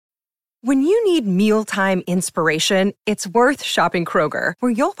When you need mealtime inspiration, it's worth shopping Kroger,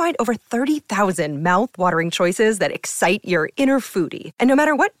 where you'll find over 30,000 mouth-watering choices that excite your inner foodie. And no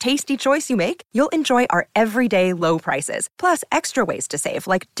matter what tasty choice you make, you'll enjoy our everyday low prices, plus extra ways to save,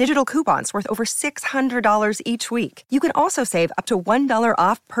 like digital coupons worth over $600 each week. You can also save up to $1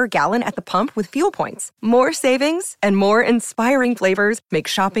 off per gallon at the pump with fuel points. More savings and more inspiring flavors make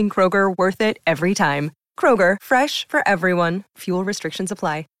shopping Kroger worth it every time. Kroger, fresh for everyone. Fuel restrictions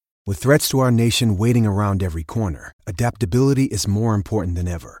apply. With threats to our nation waiting around every corner, adaptability is more important than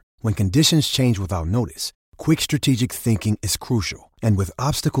ever. When conditions change without notice, quick strategic thinking is crucial. And with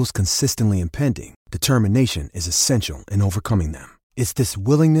obstacles consistently impending, determination is essential in overcoming them. It's this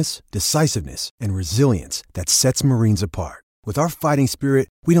willingness, decisiveness, and resilience that sets Marines apart. With our fighting spirit,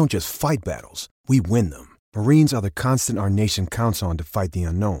 we don't just fight battles, we win them. Marines are the constant our nation counts on to fight the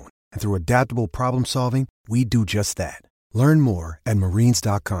unknown. And through adaptable problem solving, we do just that. Learn more at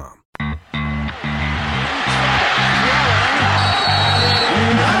marines.com.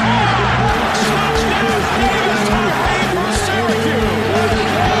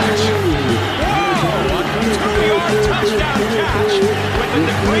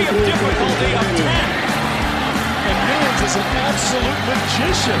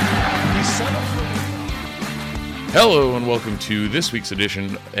 Hello and welcome to this week's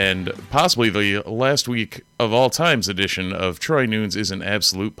edition, and possibly the last week of all time's edition of Troy Nunes is an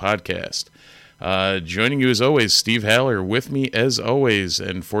Absolute Podcast. Joining you as always, Steve Haller, with me as always,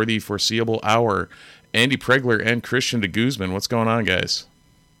 and for the foreseeable hour, Andy Pregler and Christian de Guzman. What's going on, guys?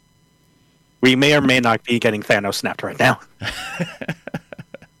 We may or may not be getting Thanos snapped right now.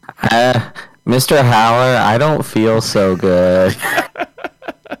 Mr. Haller, I don't feel so good.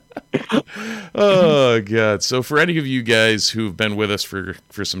 Oh, God. So for any of you guys who've been with us for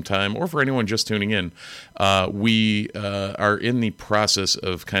some time, or for anyone just tuning in, we are in the process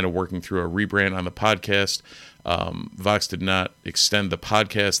of kind of working through a rebrand on the podcast. Vox did not extend the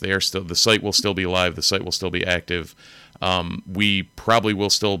podcast. The site will still be live. The site will still be active. We probably will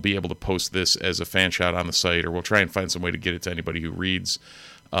still be able to post this as a fan shot on the site, or we'll try and find some way to get it to anybody who reads.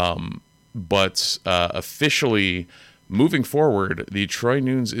 But officially, moving forward, the Troy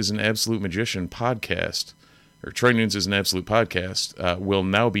Nunes is an Absolute Magician podcast, or Troy Nunes is an Absolute Podcast, will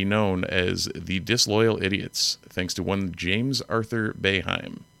now be known as the Disloyal Idiots, thanks to one James Arthur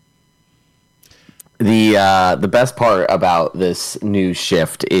Boeheim. The best part about this news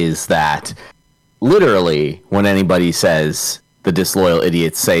shift is that literally when anybody says the Disloyal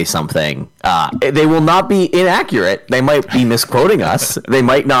Idiots say something, they will not be inaccurate. They might be misquoting us. They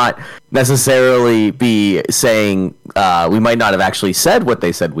might not necessarily be saying, we might not have actually said what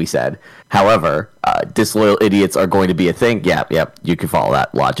they said we said. However, Disloyal Idiots are going to be a thing. Yep, you can follow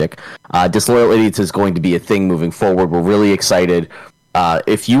that logic. Disloyal Idiots is going to be a thing moving forward. We're really excited.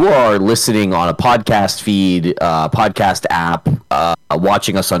 If you are listening on a podcast feed, podcast app,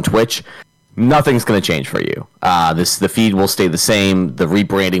 watching us on Twitch, nothing's going to change for you. The feed will stay the same. The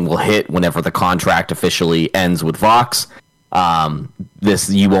rebranding will hit whenever the contract officially ends with Vox.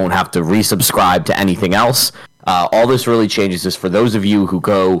 You won't have to resubscribe to anything else. All this really changes is for those of you who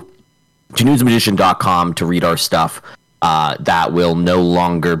go to newsmagician.com to read our stuff. That will no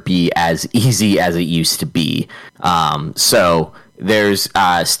longer be as easy as it used to be. So there's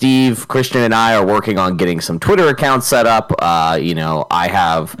Steve, Christian, and I are working on getting some Twitter accounts set up. I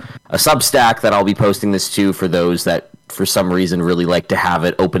have a Substack that I'll be posting this to for those that, for some reason, really like to have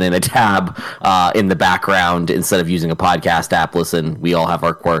it open in a tab in the background instead of using a podcast app. Listen, we all have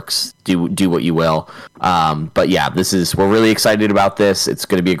our quirks. Do what you will. But yeah, we're really excited about this. It's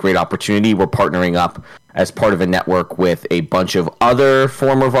going to be a great opportunity. We're partnering up as part of a network with a bunch of other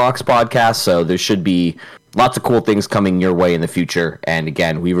former Vox podcasts, so there should be lots of cool things coming your way in the future. And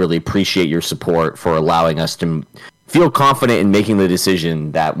again, we really appreciate your support for allowing us to feel confident in making the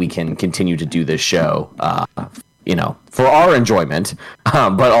decision that we can continue to do this show, for our enjoyment,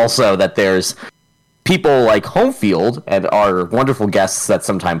 but also that there's people like Homefield and our wonderful guests that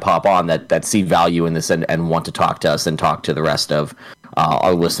sometimes pop on that see value in this and want to talk to us and talk to the rest of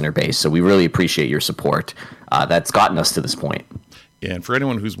our listener base. So we really appreciate your support. That's gotten us to this point. Yeah, and for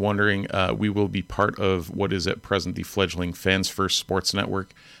anyone who's wondering, we will be part of what is at present the fledgling Fans First Sports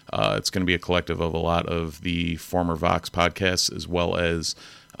Network. It's going to be a collective of a lot of the former Vox podcasts, as well as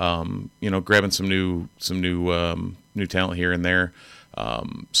grabbing some new talent here and there.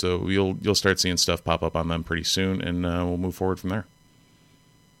 So you'll start seeing stuff pop up on them pretty soon, and we'll move forward from there.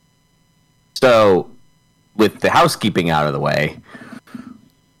 So, with the housekeeping out of the way,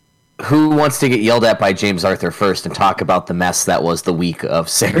 who wants to get yelled at by James Arthur first and talk about the mess that was the week of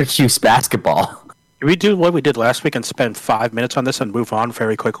Syracuse basketball? Can we do what we did last week and spend 5 minutes on this and move on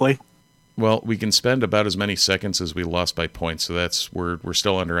very quickly? Well, we can spend about as many seconds as we lost by points, so that's we're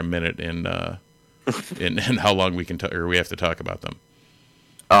still under a minute in how long we can or we have to talk about them.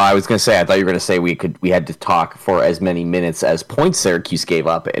 Oh, I was going to say, I thought you were going to say we had to talk for as many minutes as points Syracuse gave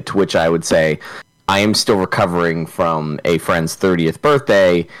up, to which I would say I am still recovering from a friend's 30th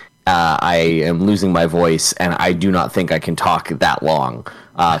birthday. I am losing my voice, and I do not think I can talk that long,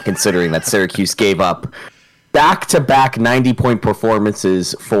 considering that Syracuse gave up back-to-back 90-point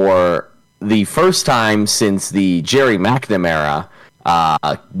performances for the first time since the Jerry McNamara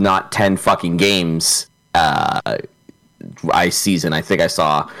not 10 fucking games season, I think I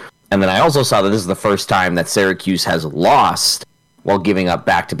saw. And then I also saw that this is the first time that Syracuse has lost while giving up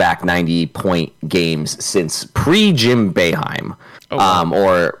back-to-back 90-point games since pre-Jim Boeheim. Oh, wow.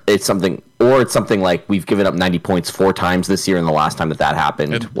 Or it's something like we've given up 90 points 4 times this year, and the last time that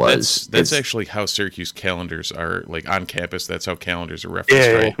happened was... That's actually how Syracuse calendars are, like, on campus. That's how calendars are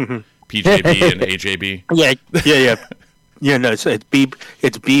referenced, right? PJB and AJB. Yeah. Yeah, no, it's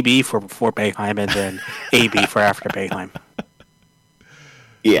BB for before Boeheim, and then AB for after Boeheim.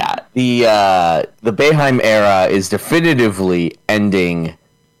 Yeah, the Boeheim era is definitively ending,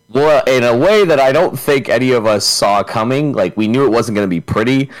 well, in a way that I don't think any of us saw coming. Like, we knew it wasn't going to be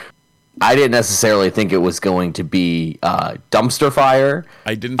pretty. I didn't necessarily think it was going to be dumpster fire.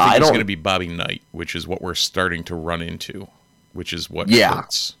 I didn't think it was going to be Bobby Knight, which is what we're starting to run into, which is what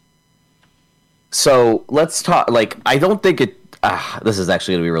hurts. So let's talk. Like, I don't think it. This is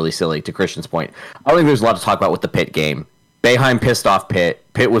actually going to be really silly. To Christian's point, I don't think there's a lot to talk about with the Pitt game. Boeheim pissed off Pitt.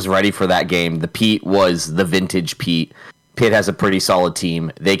 Pitt was ready for that game. The Pete was the vintage Pete. Pitt has a pretty solid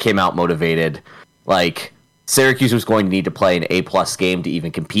team. They came out motivated. Like, Syracuse was going to need to play an A+ game to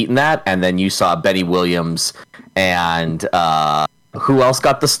even compete in that. And then you saw Benny Williams and who else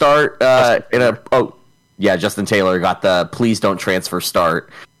got the start? Justin Taylor got the please don't transfer start.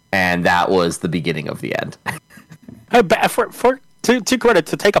 And that was the beginning of the end. To credit,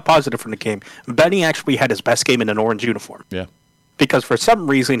 to take a positive from the game, Benny actually had his best game in an orange uniform. Yeah. Because for some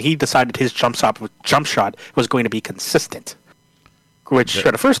reason, he decided his jump shot was going to be consistent. Which,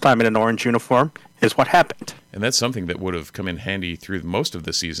 for the first time in an orange uniform, is what happened. And that's something that would have come in handy through most of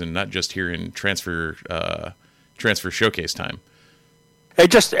the season, not just here in transfer showcase time.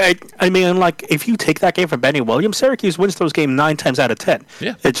 I mean, like, if you take that game from Benny Williams, Syracuse wins those games 9 times out of 10.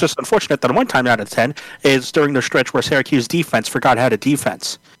 Yeah. It's just unfortunate that 1 time out of 10 is during the stretch where Syracuse defense forgot how to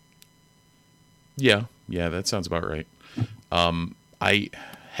defense. Yeah, that sounds about right. I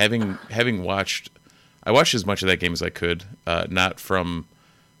watched as much of that game as I could. Not from,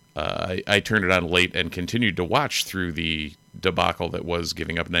 I turned it on late and continued to watch through the debacle that was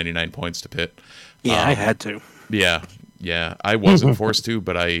giving up 99 points to Pitt. Yeah, I had to. Yeah, I wasn't forced to,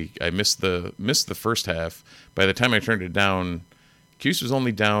 but I missed the first half. By the time I turned it down, Cuse was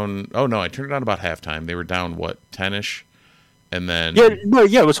only down. Oh no, I turned it on about halftime. They were down 10-ish, and then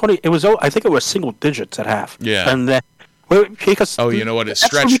it was funny. It was I think it was single digits at half. Yeah, and then because you know what? It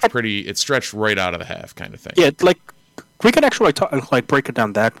stretched It stretched right out of the half, kind of thing. Yeah, like we can actually break it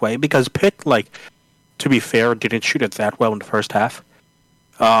down that way because Pitt, to be fair, didn't shoot it that well in the first half.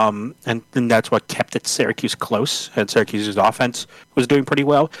 And that's what kept it Syracuse close, and Syracuse's offense was doing pretty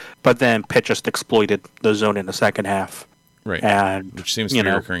well. But then Pitt just exploited the zone in the second half. Right, and which seems to be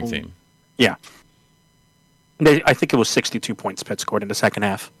a recurring theme. Yeah. I think it was 62 points Pitt scored in the second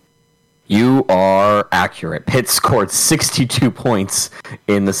half. You are accurate. Pitt scored 62 points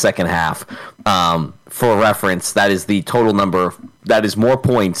in the second half. For reference, that is the total number. That is more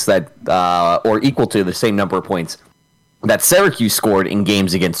points or equal to the same number of points that Syracuse scored in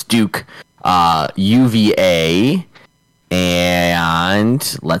games against Duke, UVA,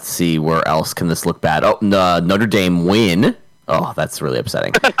 and let's see, where else can this look bad? Oh, Notre Dame win. Oh, that's really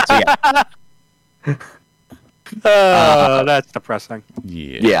upsetting. So, yeah. That's depressing.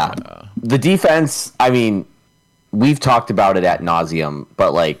 Yeah. The defense, I mean, we've talked about it ad nauseum,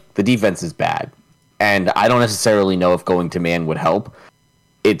 but, the defense is bad. And I don't necessarily know if going to man would help.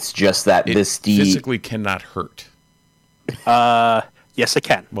 It's just that this physically cannot hurt. Yes, it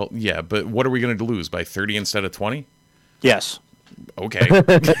can. Well, yeah, but what are we going to lose, by 30 instead of 20? Yes. Okay.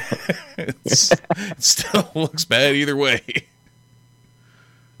 It still looks bad either way.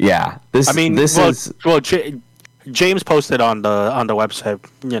 Yeah. James posted on the website,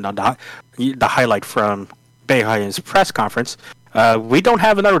 the highlight from Boeheim's press conference. We don't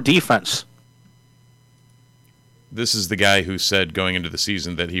have another defense. This is the guy who said going into the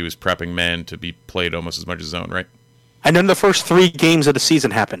season that he was prepping man to be played almost as much as zone, right? And then the first 3 games of the season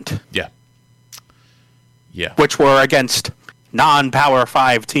happened. Yeah. Which were against non-Power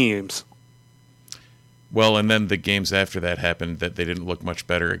 5 teams. Well, and then the games after that happened that they didn't look much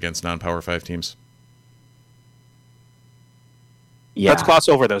better against non-Power 5 teams. Yeah. Let's gloss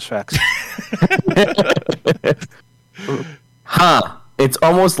over those facts. It's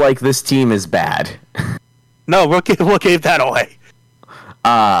almost like this team is bad. No, we'll give that away.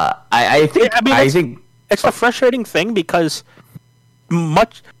 I think it's a frustrating thing because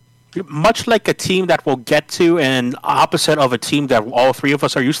much like a team that we'll get to, and opposite of a team that all three of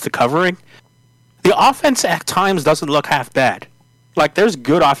us are used to covering, the offense at times doesn't look half bad. Like, there's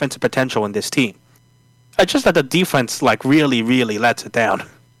good offensive potential in this team. It's just that the defense, like, really, really lets it down.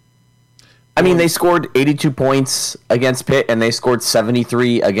 I mean, they scored 82 points against Pitt, and they scored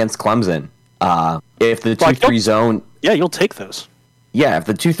 73 against Clemson. If the 2-3 zone... Yeah, you'll take those. Yeah, if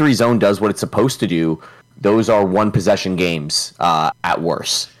the 2-3 zone does what it's supposed to do, those are one-possession games at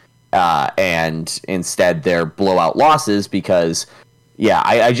worst. And instead, they're blowout losses because... Yeah,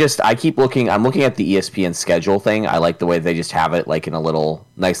 I keep looking. I'm looking at the ESPN schedule thing. I like the way they just have it like in a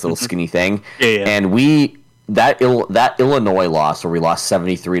nice little skinny thing. Yeah. And that Illinois loss where we lost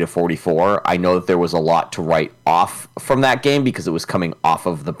 73-44. I know that there was a lot to write off from that game because it was coming off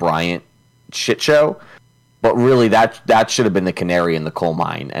of the Bryant shit show. But really, that should have been the canary in the coal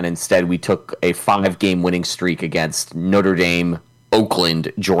mine. And instead, we took a 5-game winning streak against Notre Dame,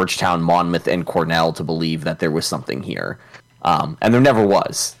 Oakland, Georgetown, Monmouth, and Cornell to believe that there was something here. And there never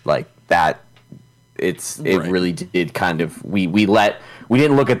was like that. It really did kind of we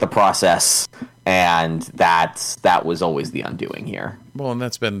didn't look at the process, and that was always the undoing here. Well, and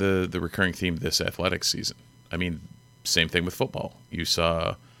that's been the recurring theme this athletics season. I mean, same thing with football. You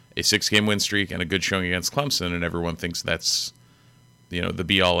saw a 6-game win streak and a good showing against Clemson, and everyone thinks that's the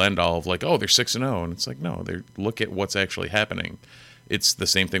be all end all of like, oh, they're 6-0, and it's like, no, look at what's actually happening. It's the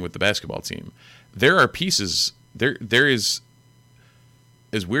same thing with the basketball team. There are pieces. There is.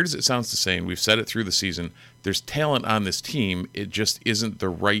 As weird as it sounds to say, and we've said it through the season, there's talent on this team. It just isn't the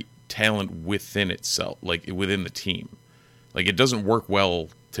right talent within itself, like within the team. Like, it doesn't work well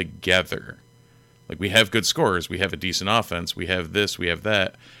together. Like, we have good scorers. We have a decent offense. We have this. We have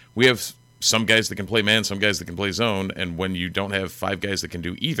that. We have some guys that can play man, some guys that can play zone. And when you don't have 5 guys that can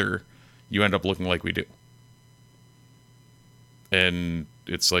do either, you end up looking like we do. And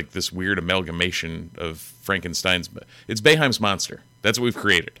it's like this weird amalgamation of Frankenstein's. It's Boeheim's monster. That's what we've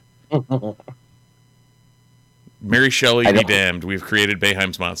created. Mary Shelley be damned. We've created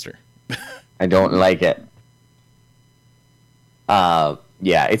Boeheim's monster. I don't like it.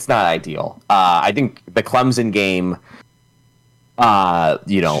 Yeah, it's not ideal. I think the Clemson game, all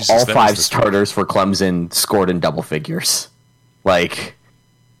 5 starters for Clemson scored in double figures. Like,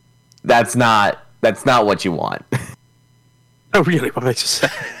 that's not what you want. Oh, really? What makes you say?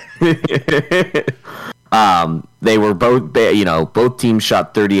 They were both teams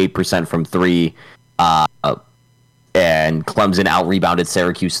shot 38% from 3, and Clemson out-rebounded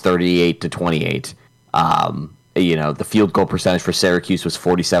Syracuse 38-28. The field goal percentage for Syracuse was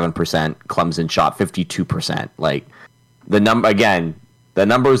 47%. Clemson shot 52%. Like, the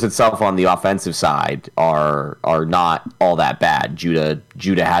numbers itself on the offensive side are not all that bad. Judah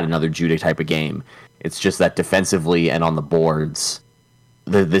had another Judah type of game. It's just that defensively and on the boards,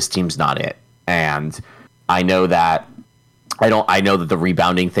 this team's not it. And I know that the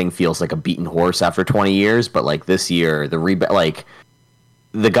rebounding thing feels like a beaten horse after 20 years, but like this year,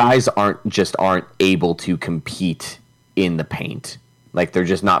 the guys aren't able to compete in the paint. Like, they're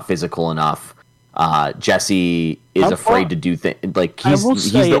just not physical enough. Jesse is afraid to do things. Like,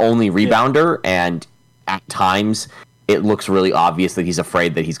 he's the only rebounder, and at times it looks really obvious that he's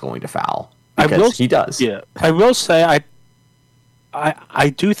afraid that he's going to foul. Because he does. Yeah, I will say I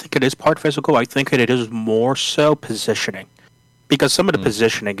do think it is part physical. I think it is more so positioning, because some of the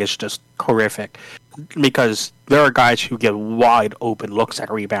positioning is just horrific. Because there are guys who get wide open looks at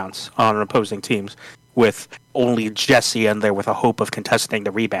rebounds on opposing teams with only Jesse in there with a hope of contesting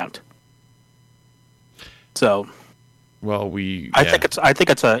the rebound. So, well, I think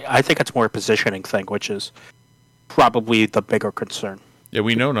it's more a positioning thing, which is probably the bigger concern. Yeah,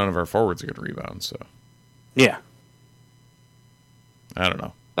 we know none of our forwards are going to rebound, so. Yeah. I don't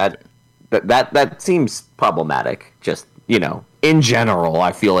know. That seems problematic. Just, in general,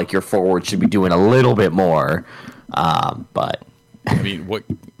 I feel like your forward should be doing a little bit more. But I mean, what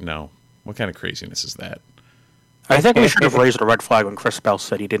kind of craziness is that? I think we should have raised a red flag when Chris Bell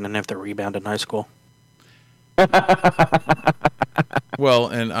said he didn't have to rebound in high school. Well,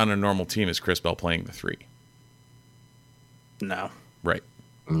 and on a normal team, is Chris Bell playing the 3? No. Right.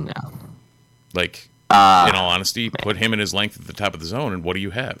 No. Like, in all honesty, put him in his length at the top of the zone, and what do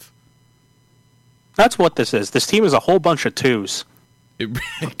you have? That's what this is. This team is a whole bunch of 2s.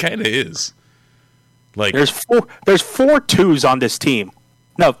 It kind of is. Like there's four twos on this team.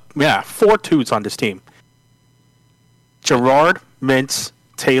 No, yeah, 4 twos on this team. Gerard, Mintz,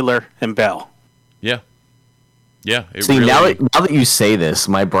 Taylor, and Bell. Yeah. Yeah. See, really... now that you say this,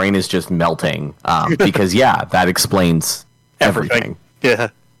 my brain is just melting because that explains everything.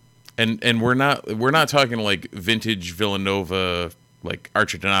 Yeah. And we're not talking like vintage Villanova, like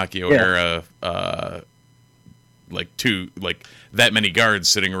Archer Donacchio era, like that many guards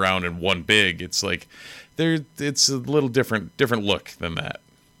sitting around and one big. It's like it's a little different look than that.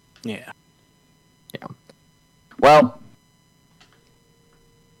 Yeah. Yeah. Well,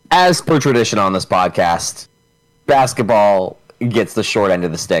 as per tradition on this podcast, basketball gets the short end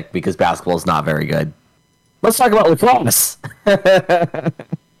of the stick because basketball is not very good. Let's talk about lacrosse.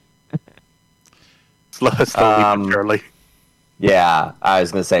 Slowly. Yeah, I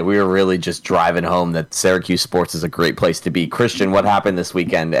was going to say, we were really just driving home that Syracuse sports is a great place to be. Christian, what happened this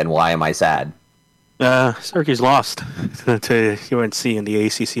weekend, and why am I sad? Syracuse lost to UNC in the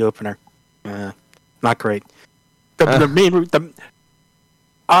ACC opener. Not great. I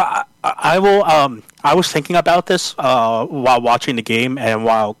was thinking about this while watching the game and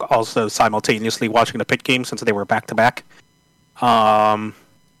while also simultaneously watching the Pitt game since they were back to back. I'm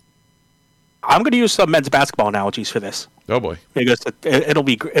going to use some men's basketball analogies for this. Oh boy! Because it'll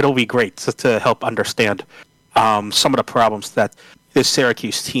be great to help understand some of the problems that this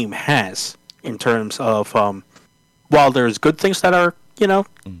Syracuse team has in terms of while there's good things that are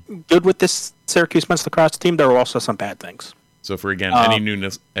good with this Syracuse men's lacrosse team, there are also some bad things. So for again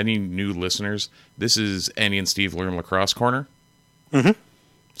any new listeners, this is Andy and Steve Learn Lacrosse Corner. Mm-hmm.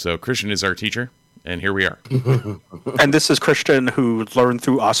 So Christian is our teacher, and here we are. And this is Christian, who learned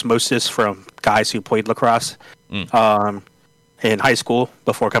through osmosis from guys who played lacrosse in high school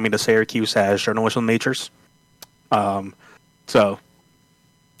before coming to Syracuse as journalism majors. So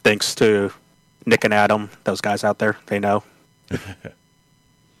thanks to Nick and Adam, those guys out there, they know.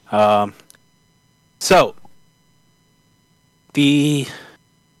 So we'll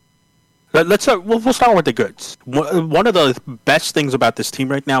start with the goods. One of the best things about this team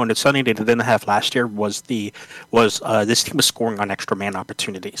right now, and it's something they didn't have last year, was this team was scoring on extra man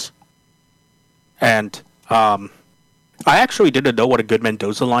opportunities. And I actually didn't know what a good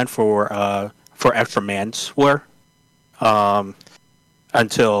Mendoza line for extra mans were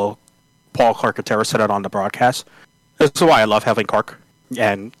until Paul Carcaterra said it on the broadcast. This is why I love having Carc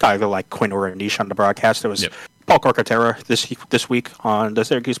and either like Quinn or Anish on the broadcast. It was Paul Carcaterra this week on the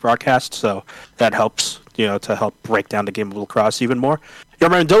Syracuse broadcast, so that helps to help break down the game of lacrosse even more. Your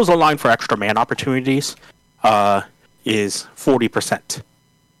Mendoza line for extra man opportunities is 40%.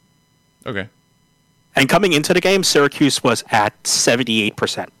 Okay. And coming into the game, Syracuse was at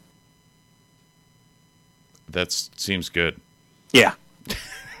 78%. That seems good. Yeah.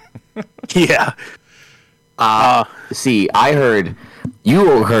 Yeah. See,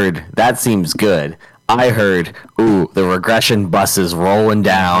 you heard that seems good. I heard, the regression bus is rolling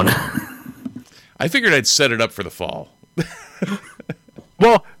down. I figured I'd set it up for the fall.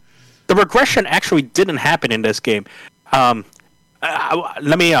 Well, the regression actually didn't happen in this game. Let me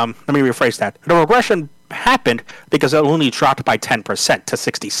rephrase that. The regression happened because it only dropped by 10% to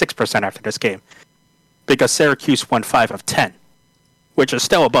 66% after this game, because Syracuse won 5 of 10, which is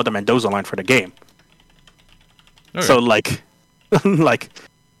still above the Mendoza line for the game. Okay. So, like,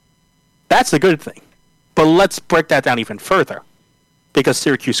 that's a good thing. But let's break that down even further, because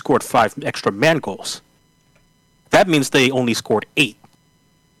Syracuse scored 5 extra man goals. That means they only scored 8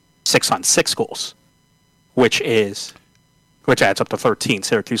 6-on-6 goals, which adds up to 13.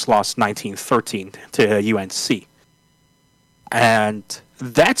 Syracuse lost 19-13 to UNC. And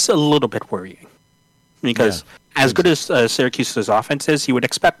that's a little bit worrying, because as good as Syracuse's offense is, you would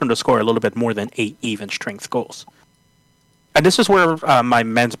expect them to score a little bit more than 8 even-strength goals. And this is where my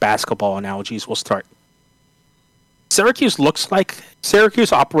men's basketball analogies will start. Syracuse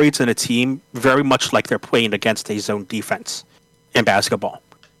operates in a team very much like they're playing against a zone defense in basketball.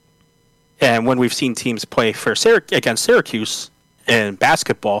 And when we've seen teams play against Syracuse in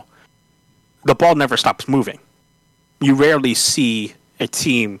basketball, the ball never stops moving. You rarely see a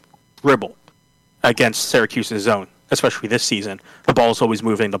team dribble against Syracuse's zone, especially this season. The ball's always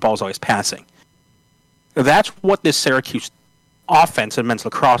moving, the ball's always passing. That's what this Syracuse offense in men's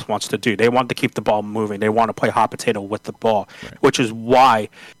lacrosse wants to do. They want to keep the ball moving. They want to play hot potato with the ball, which is why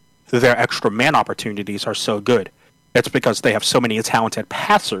their extra man opportunities are so good. It's because they have so many talented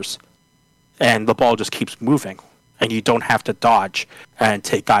passers, and the ball just keeps moving, and you don't have to dodge and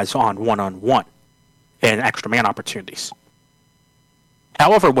take guys on one-on-one in extra man opportunities.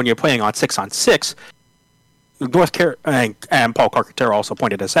 However, when you're playing on 6-on-6, North Carolina, and Paul Carcaterra also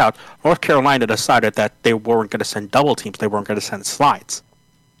pointed this out, North Carolina decided that they weren't going to send double teams, they weren't going to send slides.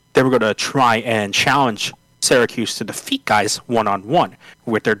 They were going to try and challenge Syracuse to defeat guys one-on-one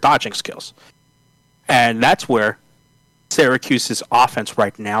with their dodging skills. And that's where Syracuse's offense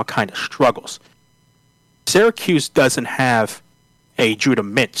right now kind of struggles. Syracuse doesn't have a Judah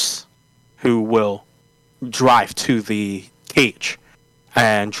Mintz who will drive to the cage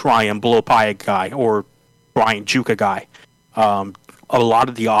and try and blow by a guy or try and juke a guy. A lot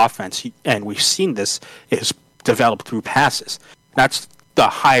of the offense, and we've seen this, is developed through passes. That's the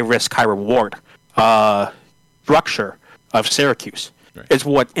high risk, high reward structure of Syracuse. Right. It's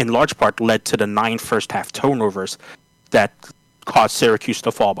what, in large part, led to the 9 first half turnovers that caused Syracuse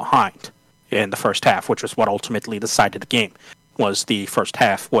to fall behind in the first half, which was what ultimately decided the game. Was the first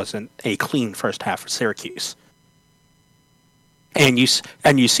half wasn't a clean first half for Syracuse. And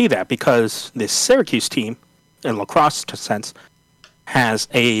you see that because this Syracuse team, in lacrosse sense, has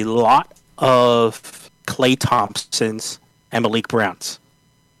a lot of Klay Thompsons and Malik Browns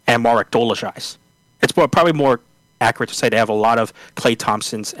and Marek Dolezajs. It's probably more accurate to say they have a lot of Klay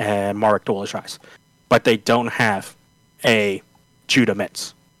Thompsons and Marek Dolezajs, but they don't have a Judah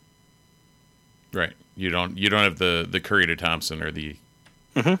Mintz. Right. You don't have the Curry to Thompson or the.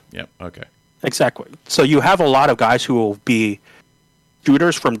 Mm-hmm. Yep. Okay. Exactly. So you have a lot of guys who will be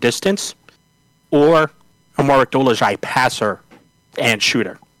shooters from distance, or a Marek Dolezaj passer and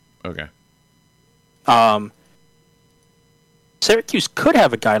shooter. Okay. Syracuse could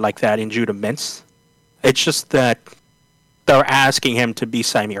have a guy like that in Judah Mintz. It's just that they're asking him to be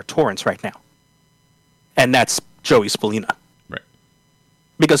Samir Torrance right now. And that's Joey Spallina. Right.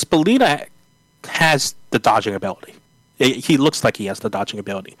 Because Spallina has the dodging ability. He looks like he has the dodging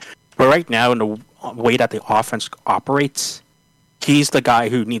ability. But right now, in the way that the offense operates, he's the guy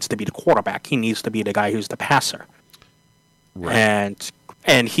who needs to be the quarterback. He needs to be the guy who's the passer. Right.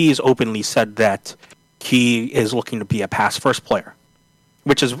 And he's openly said that he is looking to be a pass-first player,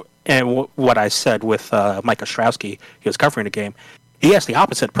 which is what I said with Mike Ostrowski. He was covering the game. He has the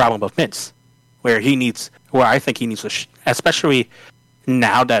opposite problem of Mintz, where I think he needs to, especially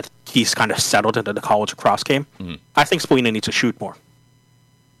now that he's kind of settled into the college lacrosse game. Mm-hmm. I think Spallina needs to shoot more.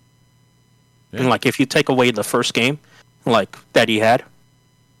 Yeah. And like, if you take away the first game, like that he had,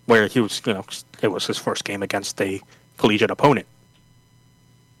 where he was, it was his first game against a collegiate opponent.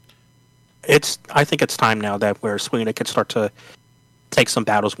 I think it's time now that where Spallina can start to take some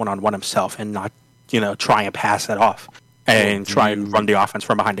battles one-on-one himself and not, try and pass it off and try and run the offense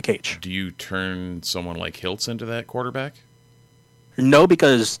from behind the cage. Do you turn someone like Hiltz into that quarterback? No,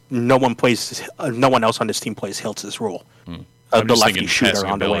 because no one else on this team plays Hiltz's role. The lefty shooter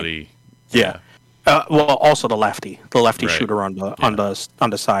on the wing. Yeah. Well, also the lefty right. shooter on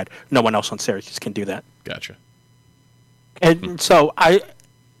the side. No one else on Syracuse can do that. Gotcha. And so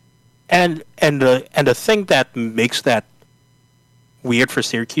and the thing that makes that weird for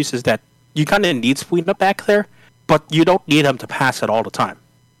Syracuse is that you kind of need Spallina back there, but you don't need him to pass it all the time.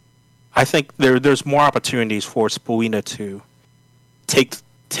 I think there's more opportunities for Spallina to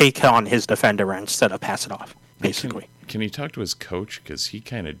take on his defender instead of pass it off, basically. Can you talk to his coach? Because he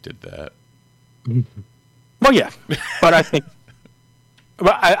kind of did that. Well, yeah, but I think,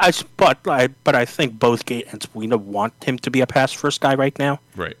 but I think both Gate and Spallina want him to be a pass first guy right now.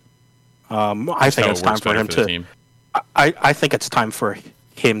 Right. I think it's time for him to. I think it's time for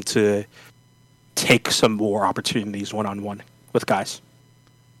him to take some more opportunities one-on-one with guys.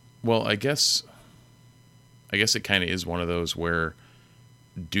 Well, I guess it kind of is one of those where,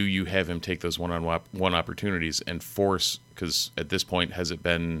 do you have him take those one-on-one opportunities and force? Because at this point,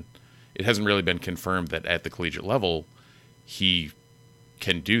 it hasn't really been confirmed that at the collegiate level he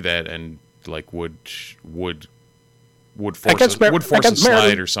can do that, and like would force a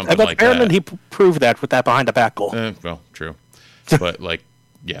slide or something like Maryland, that. He proved that with that behind the back goal. Well, true, but like,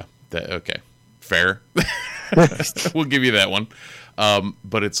 yeah, okay, fair. We'll give you that one.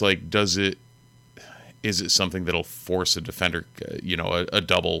 But it's like, is it something that'll force a defender, a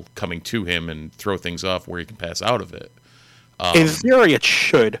double coming to him and throw things off where he can pass out of it? In theory, it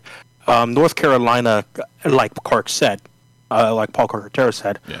should. North Carolina, like Clark said, like Paul Carcaterra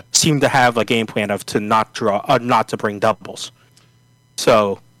said, seemed to have a game plan of to not to bring doubles.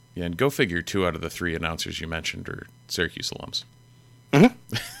 So yeah, and go figure, 2 out of the 3 announcers you mentioned are Syracuse alums.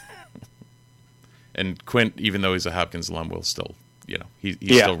 Mm-hmm. And Quint, even though he's a Hopkins alum, will still, he's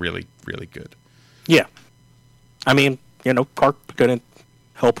still really, really good. Yeah, I mean, Clark didn't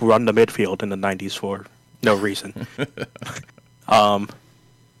help run the midfield in the 90s for no reason.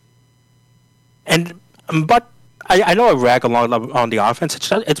 But I know I rag along on the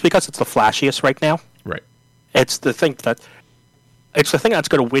offense. It's because it's the flashiest right now. Right. It's the thing that's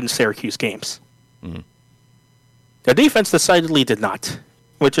going to win Syracuse games. Mhm. The defense decidedly did not,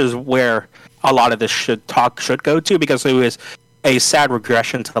 which is where a lot of this should go to, because it was a sad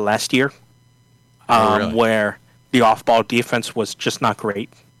regression to last year, Really? where the off-ball defense was just not great.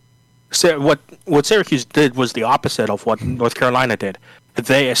 So what Syracuse did was the opposite of what North Carolina did.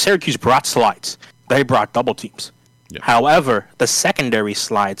 Syracuse brought slides. They brought double teams. Yeah. However, the secondary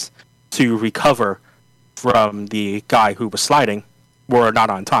slides to recover from the guy who was sliding were not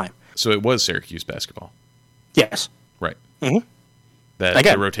on time. So it was Syracuse basketball. Yes. Right. Mhm. That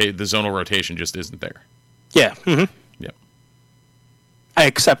Again. the zonal rotation just isn't there. Yeah. Mm-hmm. Yep.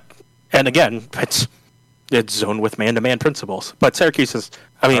 Except, and again, it's zone with man-to-man principles. But Syracuse is,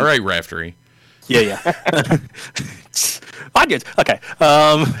 I mean, All right, Raftery. yeah. Onions. Okay.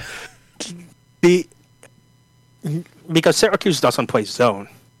 Because Syracuse doesn't play zone.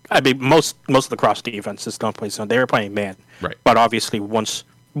 I mean, most of the cross defenses don't play zone. They were playing man. Right. But obviously, once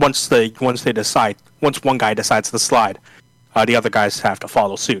one guy decides to slide, the other guys have to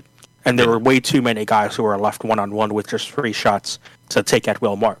follow suit. And there were way too many guys who were left one-on-one with just 3 shots to take at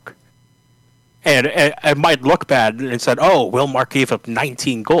will mark. And it might look bad and said, "Oh, Will Mark gave up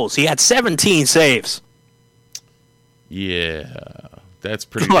 19 goals. He had 17 saves." Yeah, that's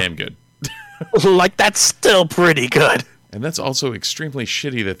pretty damn good. Like, that's still pretty good. And that's also extremely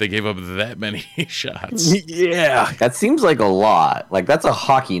shitty that they gave up that many shots. Yeah. That seems like a lot. Like, that's a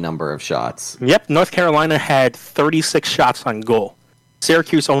hockey number of shots. Yep, North Carolina had 36 shots on goal.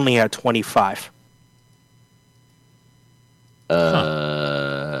 Syracuse only had 25.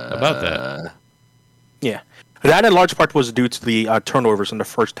 About that. Yeah. That in large part was due to the turnovers in the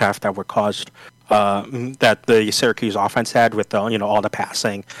first half that were caused that the Syracuse offense had with all the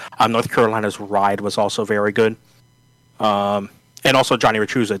passing. North Carolina's ride was also very good. And also Johnny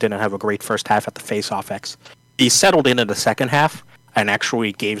Rachuza didn't have a great first half at the face-off X. He settled in the second half and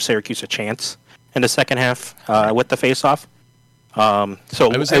actually gave Syracuse a chance in the second half with the face-off.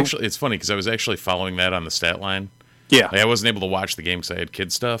 It's funny because I was actually following that on the stat line. Yeah. Like, I wasn't able to watch the game because I had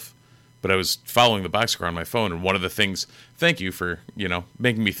kid stuff, but I was following the box score on my phone. And one of the things, thank you for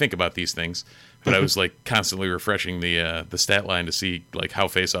making me think about these things. But I was like constantly refreshing the stat line to see like how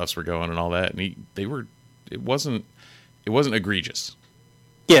faceoffs were going and all that. And it wasn't egregious.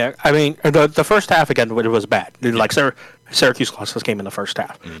 Yeah, I mean the first half again it was bad. Like Syracuse lost this game in the first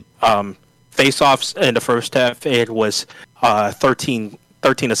half. Face-offs in the first half it was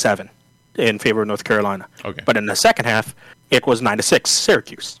 13-7 in favor of North Carolina. Okay. But in the second half it was 9-6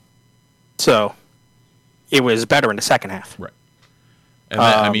 Syracuse. So it was better in the second half. Right. And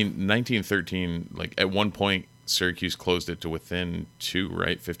that, 19-13, like at one point Syracuse closed it to within 2,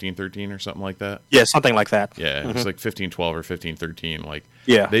 right? 15-13 or something like that. Yeah, something like that. Yeah, it was like 15-12 or 15-13. Like,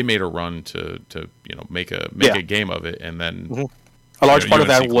 yeah, they made a run to make a game of it, and then a large part of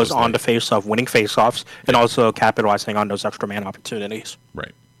UNC that was closed on it. the face-off, winning face-offs, and also capitalizing on those extra man opportunities.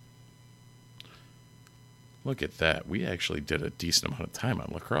 Right. Look at that. We actually did a decent amount of time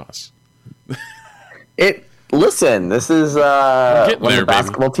on lacrosse. Listen, this is when the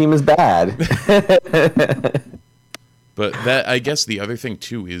basketball team is bad. But that, I guess the other thing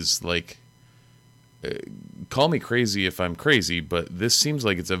too is like, call me crazy if I'm crazy, but this seems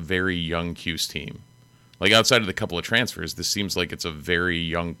like it's a very young Cuse team. Like outside of the couple of transfers, this seems like it's a very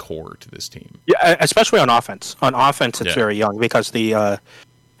young core to this team. Yeah, especially on offense. On offense, it's very young because the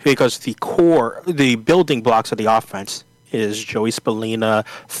core, the building blocks of the offense is Joey Spallina,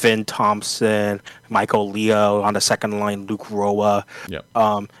 Finn Thompson, Michael Leo on the second line, Luke Roa. Yep.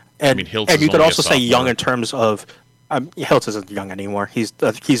 And Hiltz you is could only also a say young sophomore. in terms of Hiltz isn't young anymore.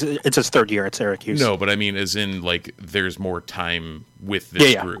 It's his third year at Syracuse. No, but I mean, as in like, there's more time with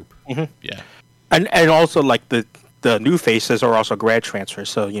this group. Mm-hmm. Yeah. And also like the new faces are also grad transfers,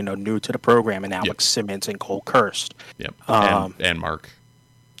 so new to the program, and Alex Simmons and Cole Kirst. Yep. Um, And Mark.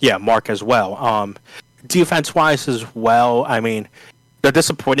 Yeah, Mark as well. Defense-wise as well, I mean, the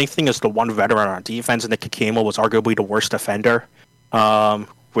disappointing thing is the one veteran on defense, Nick Kikema, was arguably the worst defender,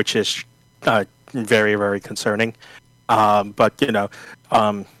 which is very, very concerning. But,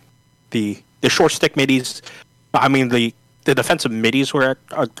 the short stick middies, I mean, the defensive middies were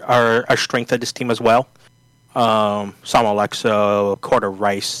are a strength of this team as well. Samuel Alexo, Carter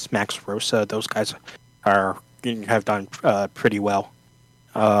Rice, Max Rosa, those guys have done pretty well.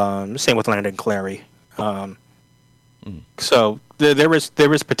 Same with Landon Clary. So there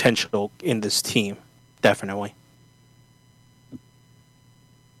is potential in this team, definitely.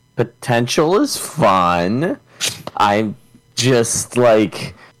 Potential is fun. I'm just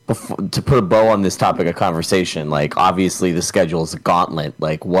like, to put a bow on this topic of conversation, like obviously the schedule is a gauntlet.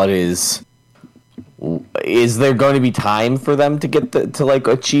 Like what is is there going to be time for them to get to like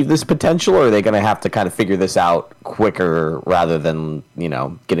achieve this potential, or are they going to have to kind of figure this out quicker rather than,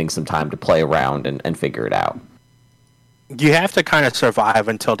 getting some time to play around and figure it out? You have to kind of survive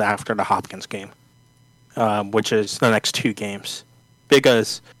until after the Hopkins game, which is the next 2 games.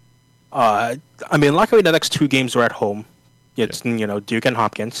 Because, luckily the next 2 games are at home. It's, Duke and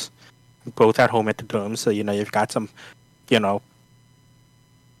Hopkins, both at home at the Dome. So, you've got some,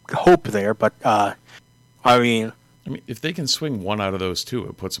 hope there. But, if they can swing one out of those 2,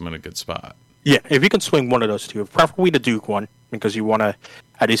 it puts them in a good spot. Yeah, if you can swing one of those 2, preferably the Duke one, because you want to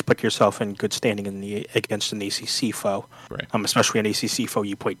at least put yourself in good standing against an ACC foe. Right. Especially an ACC foe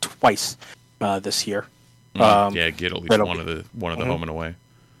you played twice this year. Get at least one of the home and away.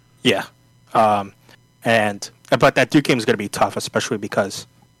 Yeah, but that Duke game is going to be tough, especially because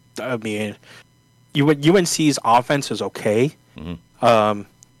UNC's offense is okay,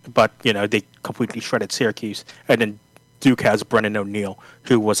 but they completely shredded Syracuse, and then Duke has Brennan O'Neill,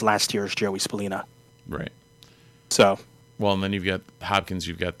 who was last year's Joey Spallina. Right. So. Well, and then you've got Hopkins,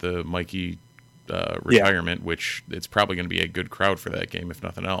 you've got the Mikey retirement, which it's probably going to be a good crowd for that game, if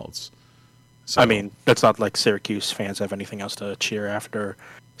nothing else. So, it's not like Syracuse fans have anything else to cheer after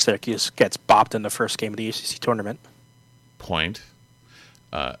Syracuse gets bopped in the first game of the ACC tournament. Point.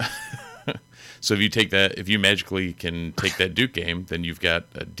 So if you magically can take that Duke game, then you've got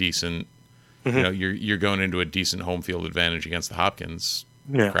a decent, you're going into a decent home field advantage against the Hopkins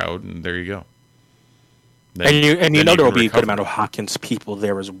crowd, and there you go. Then there will be a good amount of Hopkins people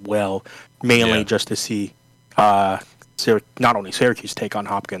there as well, mainly just to see not only Syracuse take on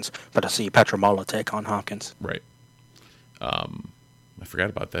Hopkins, but to see Petromola take on Hopkins. Right. I forgot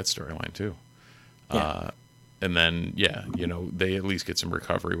about that storyline too. Yeah. And then, they at least get some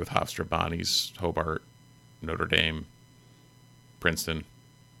recovery with Hofstra, Bonnie's, Hobart, Notre Dame, Princeton.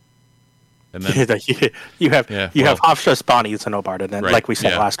 And then you have Hofstra, Bonnie's, and Hobart, and then, like we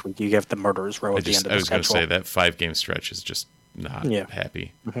said last week, you have the Murderers Row at the end of the schedule. I was going to say that 5-game stretch is just not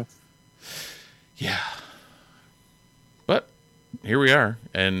happy. Mm-hmm. Yeah. But here we are,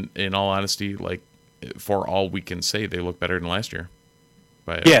 and in all honesty, like, for all we can say, they look better than last year.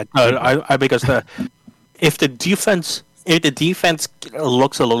 Because if the defense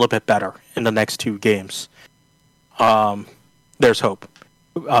looks a little bit better in the next 2 games, there's hope.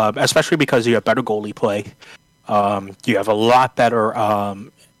 Especially because you have better goalie play. You have a lot better.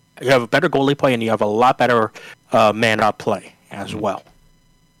 You have a better goalie play, and you have a lot better man-up play as well.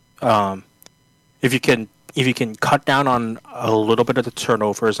 If you can cut down on a little bit of the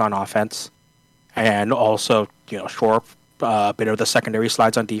turnovers on offense, and also shore up a bit of the secondary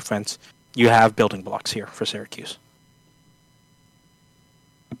slides on defense, you have building blocks here for Syracuse.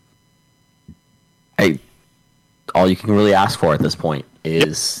 Hey, all you can really ask for at this point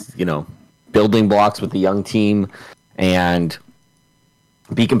is, building blocks with the young team and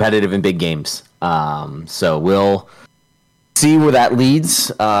be competitive in big games. So we'll see where that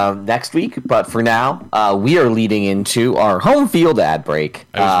leads next week. But for now, we are leading into our home field ad break.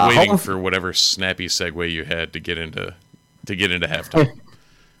 I was waiting for whatever snappy segue you had to get into halftime.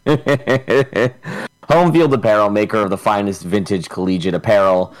 Home Field Apparel, maker of the finest vintage collegiate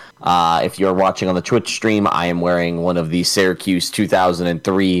apparel. If you're watching on the Twitch stream, I am wearing one of the Syracuse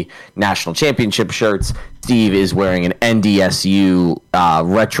 2003 National Championship shirts. Steve is wearing an NDSU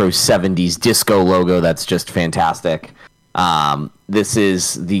retro 70s disco logo that's just fantastic. This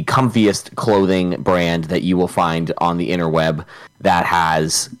is the comfiest clothing brand that you will find on the interweb that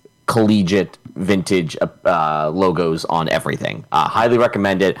has collegiate vintage logos on everything. Highly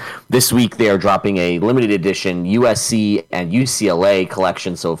recommend it. This week they are dropping a limited edition USC and UCLA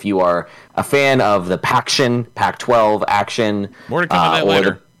collection. So if you are a fan of the Pac-12 action, more to come on that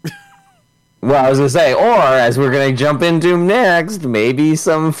later. Well, I was going to say, or as we're going to jump into next, maybe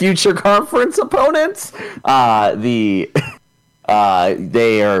some future conference opponents. That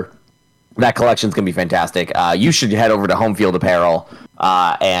collection's going to be fantastic. You should head over to Home Field Apparel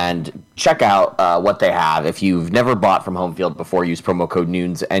and check out what they have. If you've never bought from Home Field before, use promo code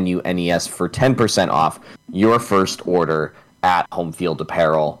NUNES, N-U-N-E-S, for 10% off your first order at Home Field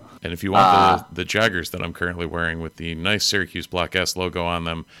Apparel. And if you want the joggers that I'm currently wearing with the nice Syracuse Block S logo on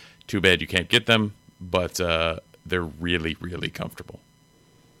them, too bad you can't get them, but they're really, really comfortable.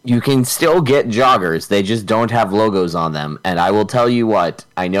 You can still get joggers. They just don't have logos on them. And I will tell you what,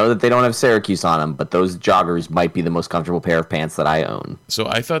 I know that they don't have Syracuse on them, but those joggers might be the most comfortable pair of pants that I own. So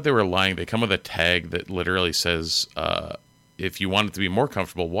I thought they were lying. They come with a tag that literally says, if you want it to be more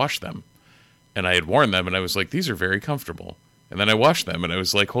comfortable, wash them. And I had worn them, and I was like, these are very comfortable. And then I washed them, and I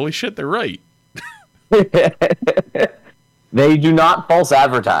was like, holy shit, they're right. They do not false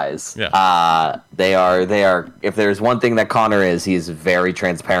advertise. Yeah. They are. If there's one thing that Connor is, he is very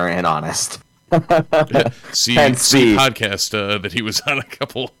transparent and honest. See Hence the- podcast that he was on a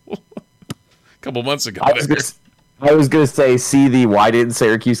couple months ago. I was gonna say, see the why didn't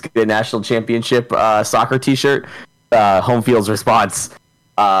Syracuse get a national championship soccer T-shirt? Home field's response: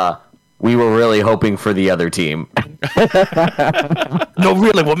 we were really hoping for the other team. No,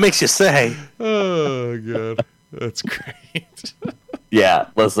 really, what makes you say? Oh god, that's great. Yeah,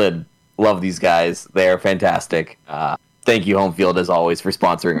 listen, love these guys. They are fantastic. Thank you, Home Field, as always, for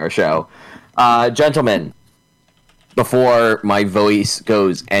sponsoring our show. Gentlemen, before my voice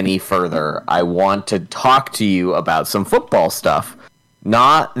goes any further, I want to talk to you about some football stuff.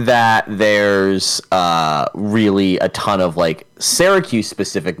 Not that there's really a ton of like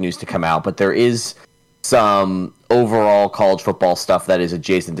Syracuse-specific news to come out, but there is some overall college football stuff that is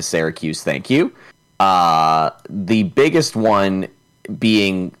adjacent to Syracuse. Thank you. The biggest one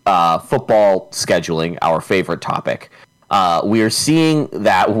being football scheduling, our favorite topic. We are seeing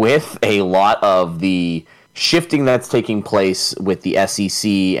that with a lot of the shifting that's taking place with the SEC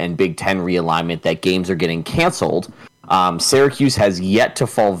and Big Ten realignment, that games are getting canceled. Syracuse has yet to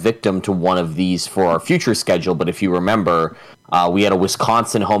fall victim to one of these for our future schedule, but if you remember, we had a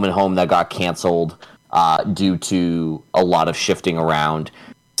Wisconsin home and home that got canceled due to a lot of shifting around.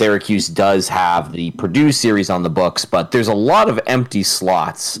 Syracuse does have the Purdue series on the books, but there's a lot of empty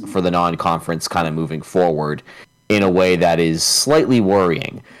slots for the non-conference kind of moving forward in a way that is slightly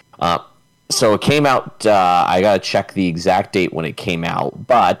worrying. So it came out, I got to check the exact date when it came out,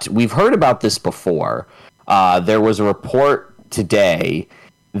 but we've heard about this before. There was a report today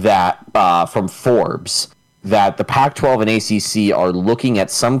that from Forbes that the Pac-12 and ACC are looking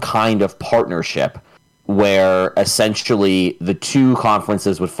at some kind of partnership where essentially the two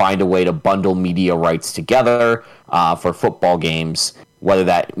conferences would find a way to bundle media rights together for football games. Whether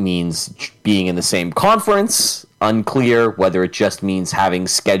that means being in the same conference, unclear. Whether it just means having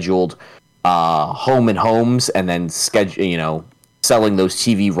scheduled home and homes and then selling those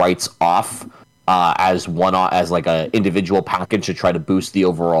TV rights off as like a individual package to try to boost the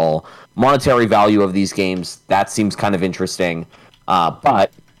overall monetary value of these games. That seems kind of interesting.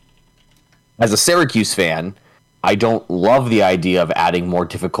 But as a Syracuse fan, I don't love the idea of adding more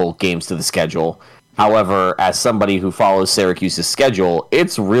difficult games to the schedule. However, as somebody who follows Syracuse's schedule,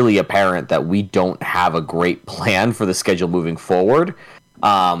 it's really apparent that we don't have a great plan for the schedule moving forward.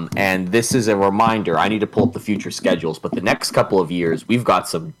 And this is a reminder. I need to pull up the future schedules, but the next couple of years, we've got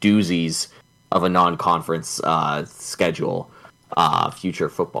some doozies of a non-conference schedule. Future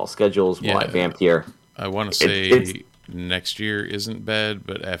football schedules. Yeah. Well, I vamped here. I want to say next year isn't bad,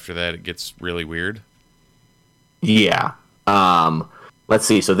 but after that it gets really weird. Yeah. Let's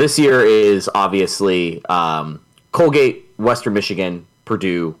see. So this year is obviously Colgate, Western Michigan,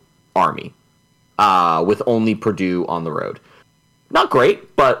 Purdue, Army, with only Purdue on the road. Not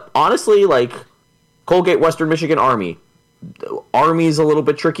great, but honestly, like Colgate, Western Michigan, Army. Army's a little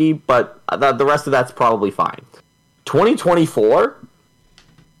bit tricky, but the rest of that's probably fine. 2024,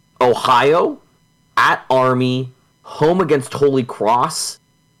 Ohio, at Army, home against Holy Cross,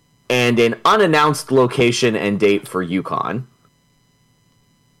 and an unannounced location and date for UConn.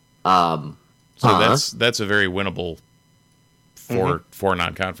 So that's a very winnable four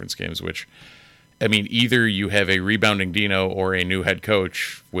non-conference games, which, I mean, either you have a rebounding Dino or a new head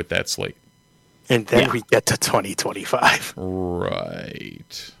coach with that slate. And then we get to 2025.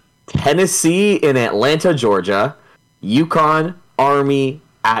 Right. Tennessee in Atlanta, Georgia, UConn, Army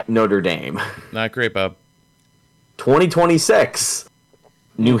at Notre Dame. Not great, Bob. 2026,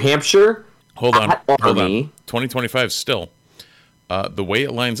 New Hampshire. Hold on. 2025 still. The way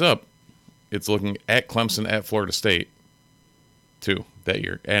it lines up, it's looking at Clemson, at Florida State, too, that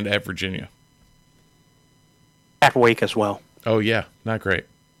year, and at Virginia. At Wake as well. Oh, yeah. Not great.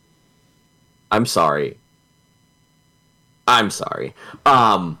 I'm sorry. Hope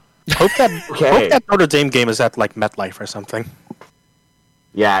that Notre Dame game is at like MetLife or something.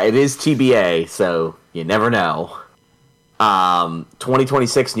 Yeah, it is TBA, so you never know.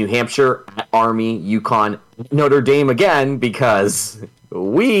 2026, New Hampshire, at Army, UConn, Notre Dame again, because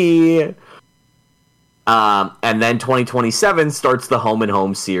and then 2027 starts the home and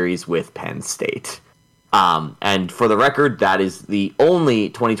home series with Penn State. And for the record, that is the only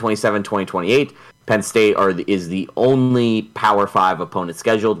 2027-2028. Penn State is the only Power 5 opponent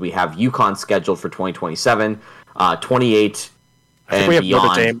scheduled. We have UConn scheduled for 2027, 28, and beyond.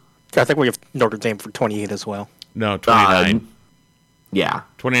 Notre Dame. I think we have Notre Dame for 28 as well. No, 29. Yeah.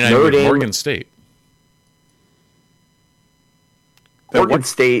 29 with Morgan State. Morgan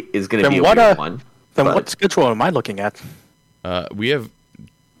State is going to be a weird one. Then what schedule am I looking at? We have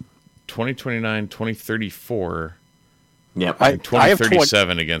 2029, 2034, Yep. and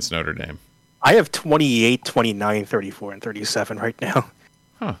 2037 against Notre Dame. I have 28, 29, 34, and 37 right now.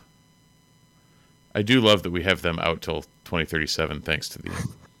 Huh. I do love that we have them out till 2037 thanks to the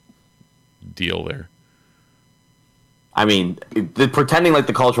deal there. I mean, pretending like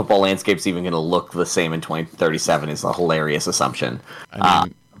the college football landscape's even going to look the same in 2037 is a hilarious assumption. I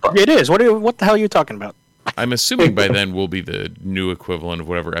mean, It is. What the hell are you talking about? I'm assuming by then we'll be the new equivalent of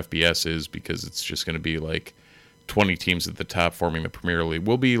whatever FBS is, because it's just going to be like 20 teams at the top forming the Premier League.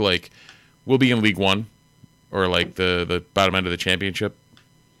 We'll be in League One, or like the bottom end of the championship,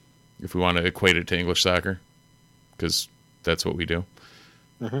 if we want to equate it to English soccer, because that's what we do.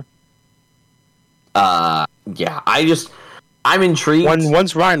 Yeah, I'm intrigued.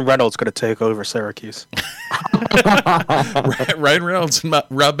 When's Ryan Reynolds going to take over Syracuse? Ryan Reynolds and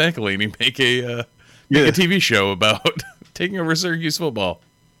Rob McElhenney make a TV show about taking over Syracuse football.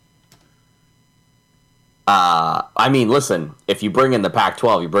 I mean, listen, if you bring in the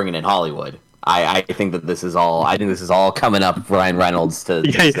Pac-12, you're bringing in Hollywood. I think that this is all coming up. Ryan Reynolds to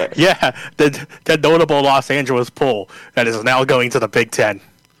the notable Los Angeles pull that is now going to the Big Ten.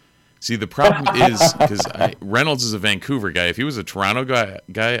 See, the problem is because Reynolds is a Vancouver guy. If he was a Toronto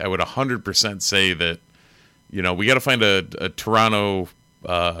guy, I would 100% say that, we got to find a Toronto.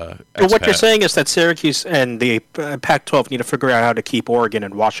 But what you're saying is that Syracuse and the Pac-12 need to figure out how to keep Oregon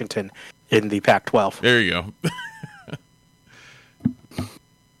and Washington in the Pac-12. There you go.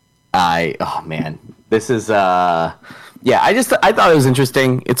 Oh man, this is I thought it was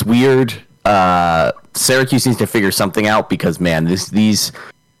interesting. It's weird. Syracuse needs to figure something out because man, these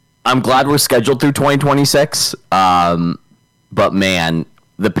I'm glad we're scheduled through 2026. But man,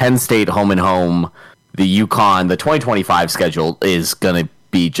 the Penn State home and home, the UConn, the 2025 schedule is gonna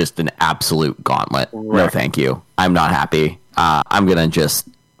be just an absolute gauntlet. Right. No, thank you. I'm not happy. I'm gonna just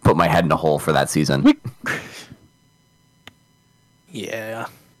put my head in a hole for that season. Yeah.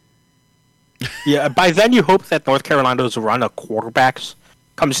 Yeah, by then you hope that North Carolina's run of quarterbacks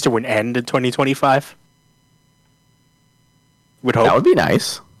comes to an end in 2025? Would hope. That would be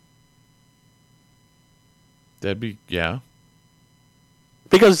nice. That'd be, yeah.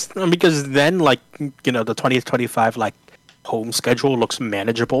 Because then, the 2025, home schedule looks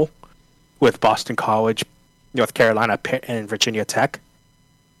manageable with Boston College, North Carolina, Pitt, and Virginia Tech.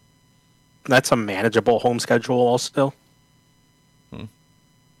 That's a manageable home schedule also.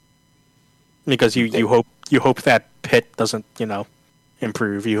 Because you hope that Pitt doesn't,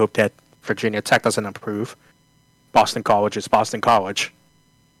 improve. You hope that Virginia Tech doesn't improve. Boston College is Boston College.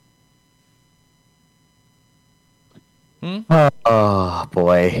 Oh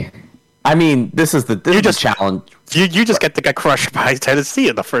boy. I mean, this is the challenge. You just get to get crushed by Tennessee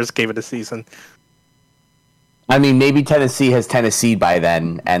in the first game of the season. I mean, maybe Tennessee has Tennessee by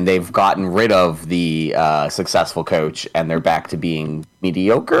then, and they've gotten rid of the successful coach, and they're back to being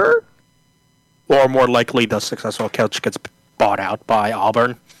mediocre. Or more likely, the successful coach gets bought out by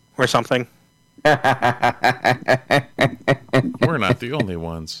Auburn or something. We're not the only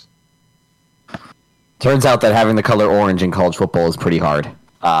ones. Turns out that having the color orange in college football is pretty hard.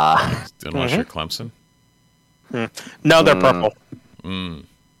 Unless you're Clemson. No, they're purple.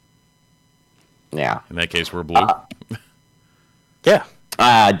 Yeah. In that case, we're blue. Yeah.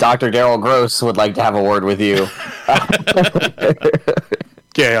 Dr. Daryl Gross would like to have a word with you.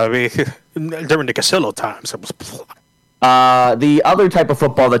 Yeah, I mean, during the Casillo times, it was... The other type of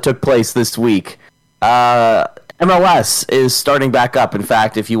football that took place this week, MLS is starting back up. In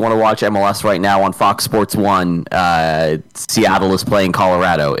fact, if you want to watch MLS right now on Fox Sports 1, Seattle is playing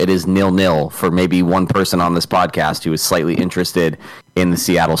Colorado. It is 0-0 for maybe one person on this podcast who is slightly interested in the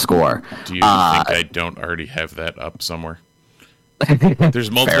Seattle score. Do you think I don't already have that up somewhere? There's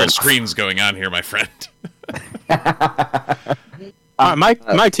multiple screens going on here, my friend.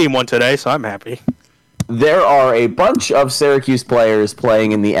 My team won today, so I'm happy. There are a bunch of Syracuse players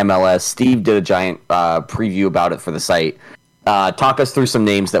playing in the MLS. Steve did a giant preview about it for the site. Talk us through some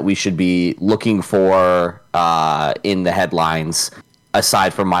names that we should be looking for in the headlines,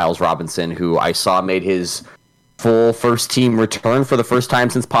 aside from Miles Robinson, who I saw made his full first-team return for the first time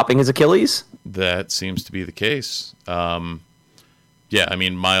since popping his Achilles. That seems to be the case. Yeah, I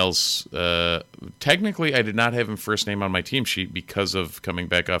mean, Miles, technically I did not have him first name on my team sheet because of coming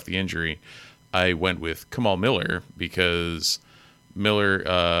back off the injury. I went with Kamal Miller because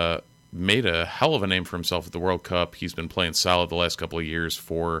Miller made a hell of a name for himself at the World Cup. He's been playing solid the last couple of years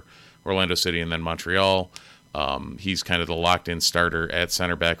for Orlando City and then Montreal. He's kind of the locked-in starter at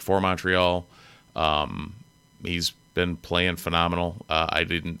center back for Montreal. He's been playing phenomenal. I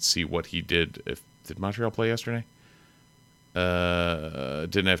didn't see what he did. Did Montreal play yesterday?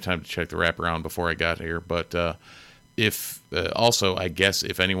 Didn't have time to check the wraparound before I got here, but if also, I guess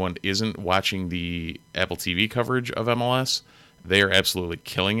if anyone isn't watching the Apple TV coverage of MLS, they are absolutely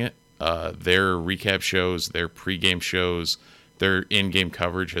killing it. Their recap shows, their pregame shows, their in-game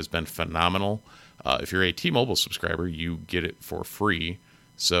coverage has been phenomenal. If you're a T-Mobile subscriber, you get it for free.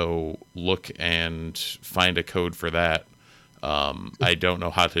 So look and find a code for that. I don't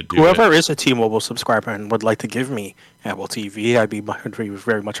know how to do Whoever it. is a T-Mobile subscriber and would like to give me Apple TV, I'd be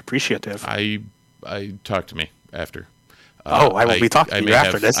very much appreciative. I talk to me after. I will be talking to you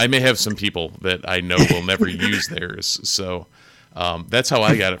after this. I may have some people that I know will never use theirs. So that's how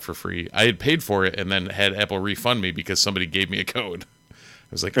I got it for free. I had paid for it and then had Apple refund me because somebody gave me a code. I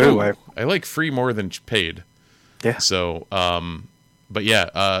was like, I like free more than paid. Yeah. So, but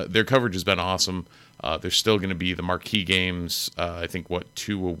yeah, their coverage has been awesome. There's still going to be the marquee games. I think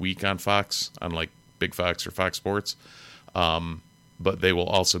 2 a week on Fox, on like Big Fox or Fox Sports. But they will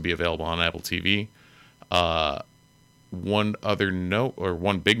also be available on Apple TV. One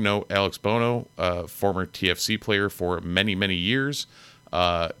big note: Alex Bono, former TFC player for many, many years,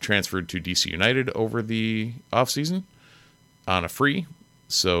 transferred to DC United over the offseason on a free.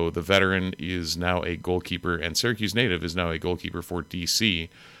 So the veteran is now a goalkeeper, and Syracuse native is now a goalkeeper for DC,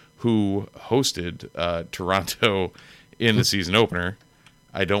 who hosted Toronto in the season opener.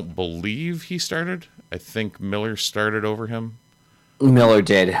 I don't believe he started. I think Miller started over him. Miller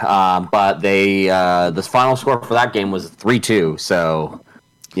did, but the final score for that game was 3-2. So,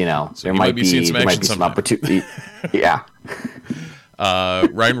 there might be some opportunity. Yeah.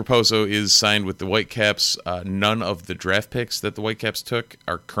 Ryan Raposo is signed with the Whitecaps. None of the draft picks that the Whitecaps took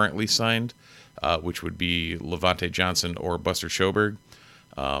are currently signed, which would be Levante Johnson or Buster Schoberg.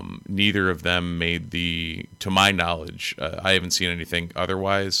 Neither of them made to my knowledge, I haven't seen anything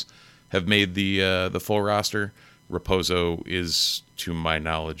otherwise, have made the full roster. Raposo is, to my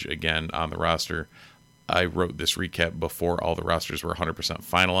knowledge, again on the roster. I wrote this recap before all the rosters were 100%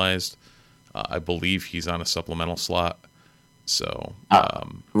 finalized. I believe he's on a supplemental slot. So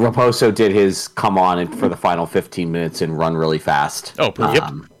Raposo did his come on for the final 15 minutes and run really fast. Oh, yep.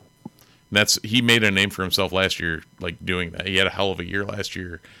 He made a name for himself last year, like doing that. He had a hell of a year last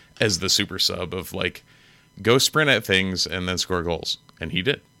year as the super sub of like go sprint at things and then score goals, and he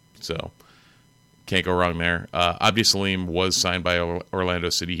did. So can't go wrong there. Abdi Salim was signed by Orlando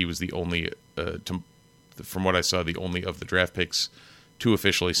City. He was the only, from what I saw, the only of the draft picks to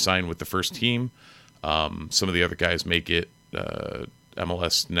officially sign with the first team. Some of the other guys make it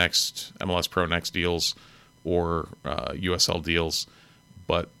MLS Pro Next deals or USL deals,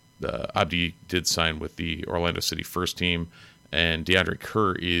 but Abdi did sign with the Orlando City first team, and DeAndre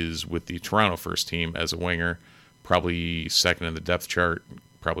Kerr is with the Toronto first team as a winger, probably second in the depth chart,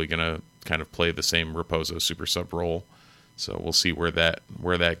 probably going to kind of play the same Raposo super sub role. So we'll see where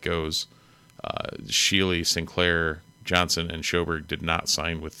that goes. Shealy, Sinclair, Johnson, and Schoberg did not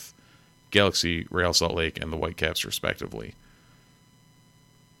sign with Galaxy, Real Salt Lake, and the Whitecaps respectively.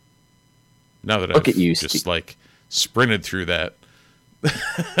 Now that I've just like sprinted through that,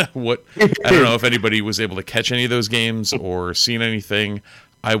 I don't know if anybody was able to catch any of those games or seen anything.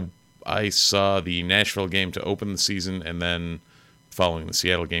 I saw the Nashville game to open the season and then following the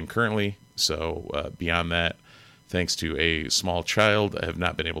Seattle game currently. So beyond that, thanks to a small child, I have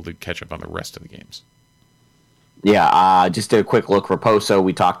not been able to catch up on the rest of the games. Yeah, just a quick look. Raposo,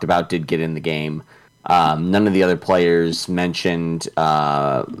 we talked about, did get in the game. None of the other players mentioned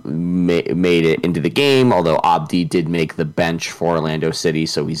made it into the game, although Abdi did make the bench for Orlando City,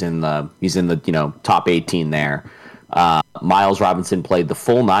 so he's in the top 18 there. Miles Robinson played the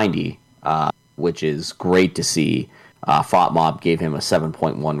full 90, which is great to see. FotMob gave him a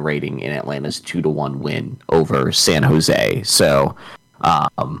 7.1 rating in Atlanta's 2-1 win over San Jose. So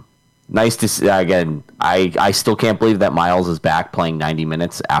nice to see. Again, I still can't believe that Miles is back playing 90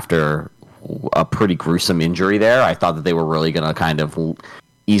 minutes after a pretty gruesome injury there. I thought that they were really going to kind of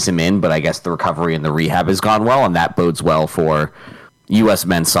ease him in, but I guess the recovery and the rehab has gone well, and that bodes well for U.S.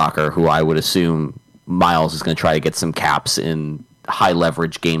 men's soccer, who I would assume Miles is going to try to get some caps in high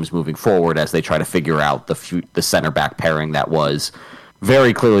leverage games moving forward as they try to figure out the center back pairing that was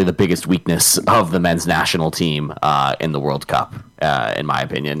very clearly the biggest weakness of the men's national team in the World Cup, in my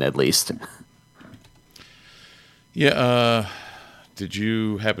opinion, at least. Yeah. Did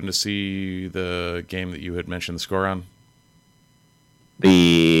you happen to see the game that you had mentioned the score on?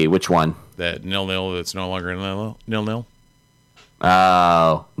 Which one? That 0-0 that's no longer 0-0?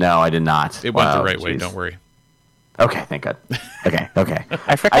 Oh, no, I did not. It went the right way, don't worry. Okay, thank God. Okay.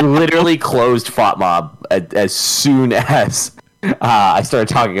 I literally closed FotMob as soon as I started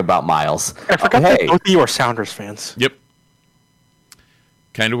talking about Miles. I forgot that both of you are Sounders fans. Yep.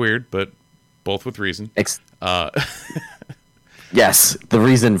 Kind of weird, but both with reason. Yes, the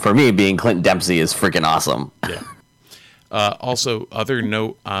reason for me being Clint Dempsey is freaking awesome. Yeah. Also, other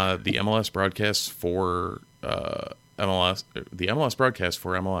note: the MLS broadcasts for MLS, the MLS broadcast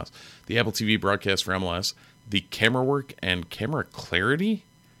for MLS, the Apple TV broadcast for MLS, the camera work and camera clarity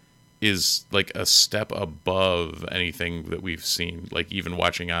is like a step above anything that we've seen, like even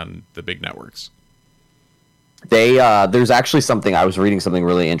watching on the big networks. There's actually something, I was reading something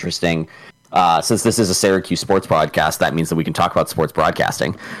really interesting. Since this is a Syracuse sports podcast, that means that we can talk about sports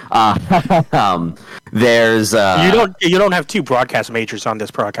broadcasting. There's you don't have two broadcast majors on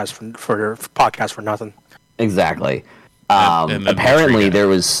this broadcast for podcast for nothing. Exactly. And Apparently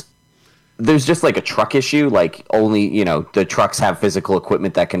there's just like a truck issue. Like only the trucks have physical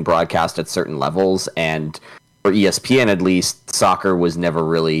equipment that can broadcast at certain levels, and for ESPN at least, soccer was never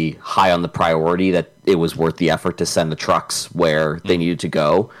really high on the priority that it was worth the effort to send the trucks where they needed to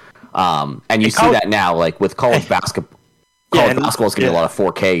go. And you see that now, like with college basketball. College basketball is getting a lot of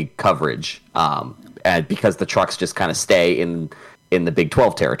 4K coverage, and because the trucks just kind of stay in the Big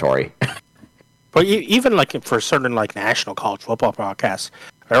 12 territory. But even like for certain like national college football broadcasts,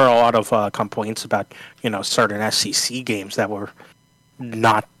 there are a lot of complaints about certain SEC games that were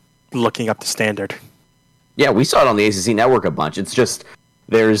not looking up to standard. Yeah, we saw it on the ACC network a bunch. It's just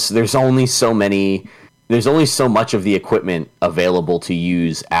there's only so much of the equipment available to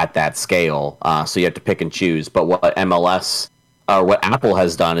use at that scale, so you have to pick and choose. But what Apple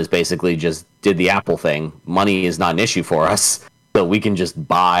has done is basically just did the Apple thing. Money is not an issue for us, so we can just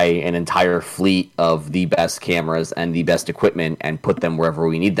buy an entire fleet of the best cameras and the best equipment and put them wherever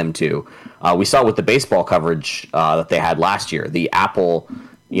we need them to. We saw with the baseball coverage that they had last year. The Apple,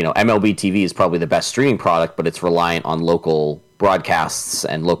 MLB TV is probably the best streaming product, but it's reliant on local broadcasts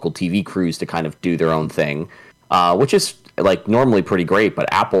and local TV crews to kind of do their own thing, which is like normally pretty great.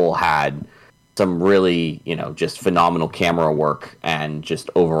 But Apple had some really, just phenomenal camera work and just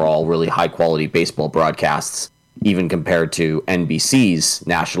overall really high quality baseball broadcasts, even compared to NBC's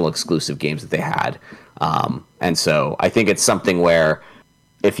national exclusive games that they had. And so I think it's something where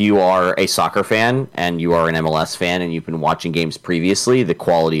if you are a soccer fan and you are an MLS fan and you've been watching games previously, the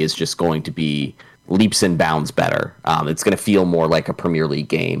quality is just going to be leaps and bounds better. It's going to feel more like a Premier League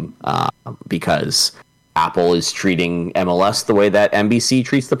game because Apple is treating MLS the way that NBC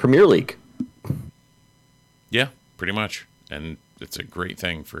treats the Premier League. Yeah, pretty much. And it's a great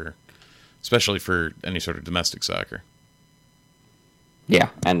thing especially for any sort of domestic soccer. Yeah,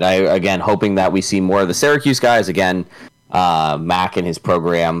 and again, hoping that we see more of the Syracuse guys. Again, Mac and his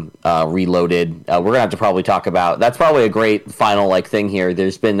program, Reloaded. We're going to have to probably talk about... That's probably a great final thing here.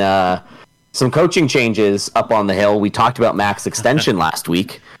 There's been some coaching changes up on the Hill. We talked about Mac's extension last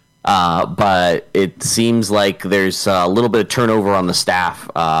week, but it seems like there's a little bit of turnover on the staff.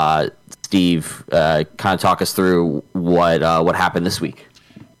 Steve, kind of talk us through what happened this week.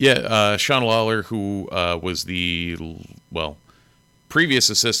 Yeah, Sean Lawler, who was the previous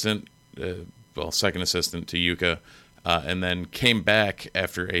assistant, second assistant to Yuka, and then came back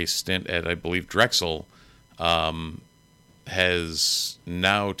after a stint at, I believe, Drexel, has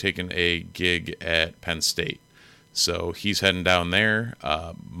now taken a gig at Penn State. So he's heading down there.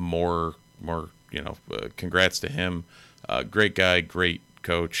 More, congrats to him. Great guy, great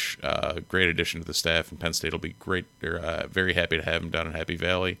coach, great addition to the staff, and Penn State will be great. They're very happy to have him down in Happy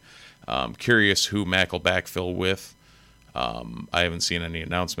Valley. Curious who Mac will backfill with. I haven't seen any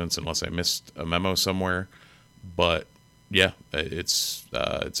announcements unless I missed a memo somewhere. But yeah, it's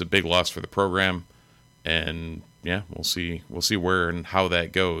a big loss for the program, and yeah, we'll see where and how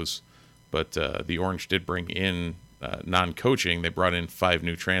that goes. But the Orange did bring in non-coaching. They brought in 5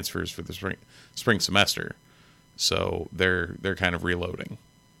 new transfers for the spring semester, so they're kind of reloading.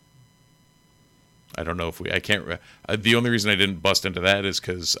 I don't know if I can't. The only reason I didn't bust into that is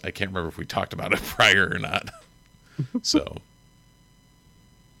because I can't remember if we talked about it prior or not. So.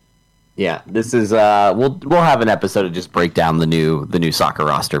 Yeah, this is we'll have an episode to just break down the new soccer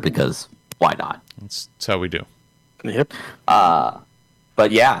roster because why not? That's how we do. Yep.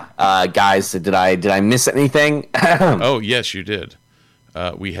 But yeah, guys, did I miss anything? Oh yes, you did.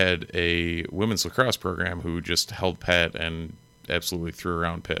 We had a women's lacrosse program who just held pat and absolutely threw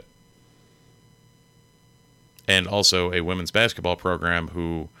around Pitt, and also a women's basketball program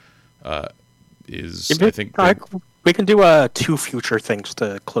who is I think. We can do 2 future things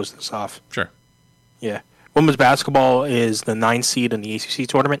to close this off. Sure. Yeah. Women's basketball is the 9 seed in the ACC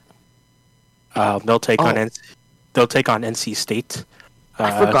tournament. They'll take on NC State.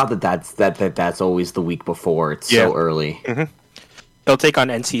 I forgot that's always the week before. It's so early. Mm-hmm. They'll take on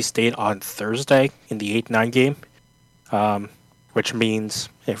NC State on Thursday in the 8-9 game. which means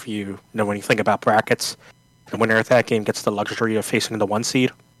if you know anything about brackets, the winner of that game gets the luxury of facing the 1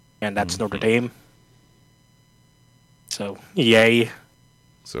 seed, and that's Notre Dame. So, yay.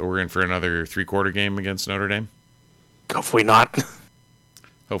 So we're in for another 3-quarter game against Notre Dame? Hopefully not.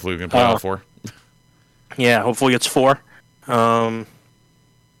 Hopefully we can play all 4. Yeah, hopefully it's 4.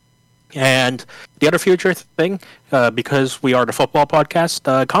 And the other future thing, because we are the football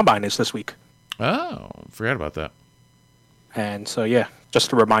podcast, Combine is this week. Oh, forgot about that. And so, yeah,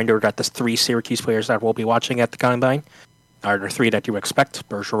 just a reminder that the 3 Syracuse players that we'll be watching at the Combine are the 3 that you expect,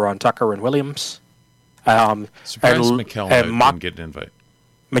 Bergeron, Tucker, and Williams. Surprised Mikkel didn't get an invite.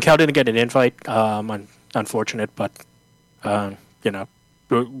 Mikkel didn't get an invite, unfortunate, but, you know,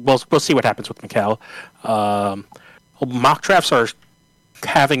 we'll see what happens with Mikkel. Mock drafts are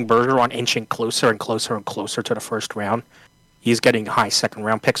having Bergeron inching closer and closer and closer to the first round. He's getting high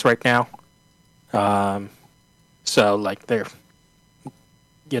second-round picks right now. So, like, they're,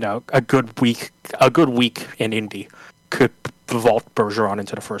 you know, a good week in Indy could vault Bergeron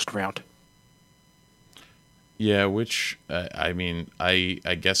into the first round. Yeah, which, I mean, I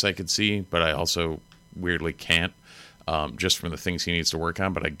guess I could see, but I also weirdly can't, just from the things he needs to work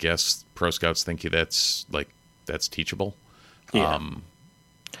on. But I guess pro scouts think that's teachable. Yeah.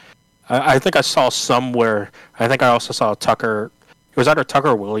 I think I saw somewhere, I think I also saw Tucker, it was either Tucker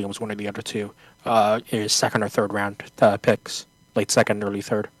or Williams, one of the other 2, his second or third round picks, late second, early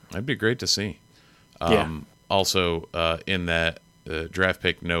third. That'd be great to see. Yeah. Also, in that draft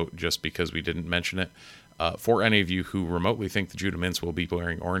pick note, just because we didn't mention it, for any of you who remotely think that Judah Mintz will be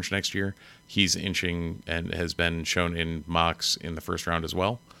wearing orange next year, he's inching and has been shown in mocks in the first round as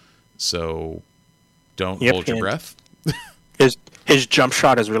well. So don't hold your breath. His jump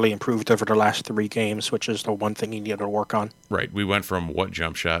shot has really improved over the last 3 games, which is the one thing he needed to work on. Right. We went from what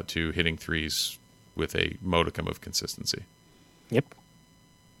jump shot to hitting threes with a modicum of consistency. Yep.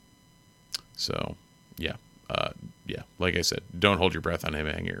 So, yeah. Like I said, don't hold your breath on him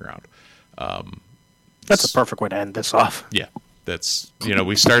hanging around. That's a perfect way to end this off. Yeah. That's, you know,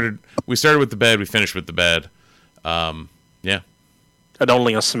 we started with the bad, we finished with the bad. Yeah. And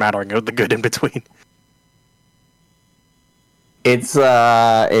only a smattering of the good in between. It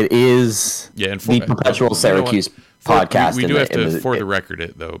is the perpetual Syracuse podcast. We do have to, for the record,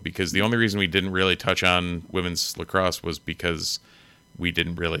 it though, because the only reason we didn't really touch on women's lacrosse was because we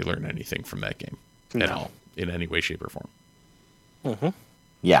didn't really learn anything from that game at all, in any way, shape, or form. Mm-hmm.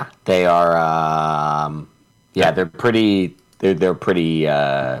 Yeah, they are. They're pretty. They're pretty.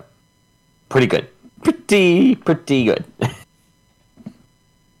 Pretty good. Pretty good.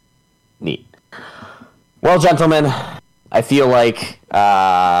 Neat. Well, gentlemen, I feel like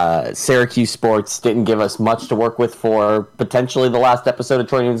Syracuse sports didn't give us much to work with for potentially the last episode of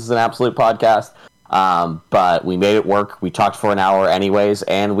Troy News is an Absolute podcast. But we made it work. We talked for an hour anyways,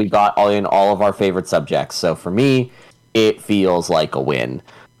 and we got in all of our favorite subjects. So for me, it feels like a win.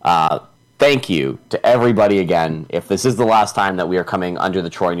 Thank you to everybody again. If this is the last time that we are coming under the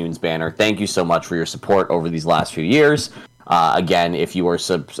Troy Nunes banner, thank you so much for your support over these last few years. Again, if you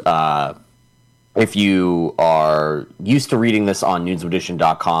are used to reading this on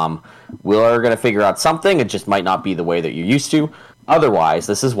newsedition.com, we're going to figure out something. It just might not be the way that you're used to. Otherwise,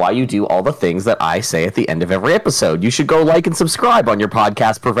 this is why you do all the things that I say at the end of every episode. You should go like and subscribe on your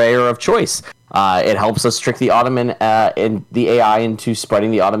podcast purveyor of choice. It helps us trick the Ottoman and the AI into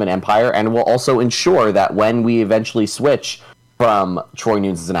spreading the Ottoman Empire, and will also ensure that when we eventually switch from Troy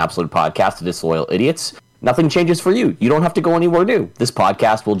Nunes is an Absolute podcast to Disloyal Idiots, nothing changes for you. You don't have to go anywhere new. This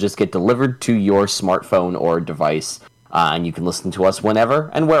podcast will just get delivered to your smartphone or device, and you can listen to us whenever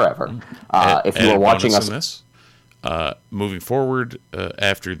and wherever. If you are watching us... moving forward,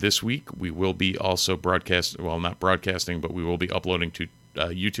 after this week, we will be also not broadcasting, but we will be uploading to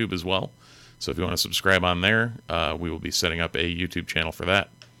YouTube as well. So if you want to subscribe on there, we will be setting up a YouTube channel for that.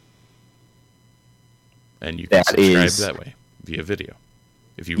 And you can subscribe that way, via video.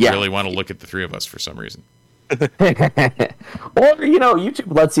 If you really want to look at the three of us for some reason. Or,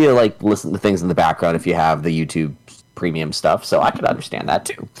 YouTube lets you listen to things in the background if you have the YouTube premium stuff, so I could understand that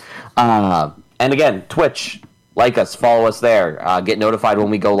too. And again, Twitch, like us, follow us there, get notified when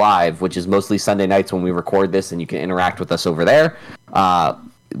we go live, which is mostly Sunday nights when we record this, and you can interact with us over there.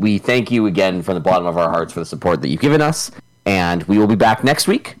 We thank you again from the bottom of our hearts for the support that you've given us, and we will be back next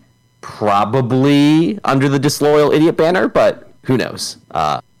week, probably under the Disloyal Idiot banner, but who knows?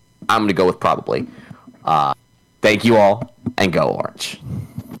 I'm going to go with probably. Thank you all, and go Orange.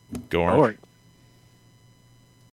 Go Orange.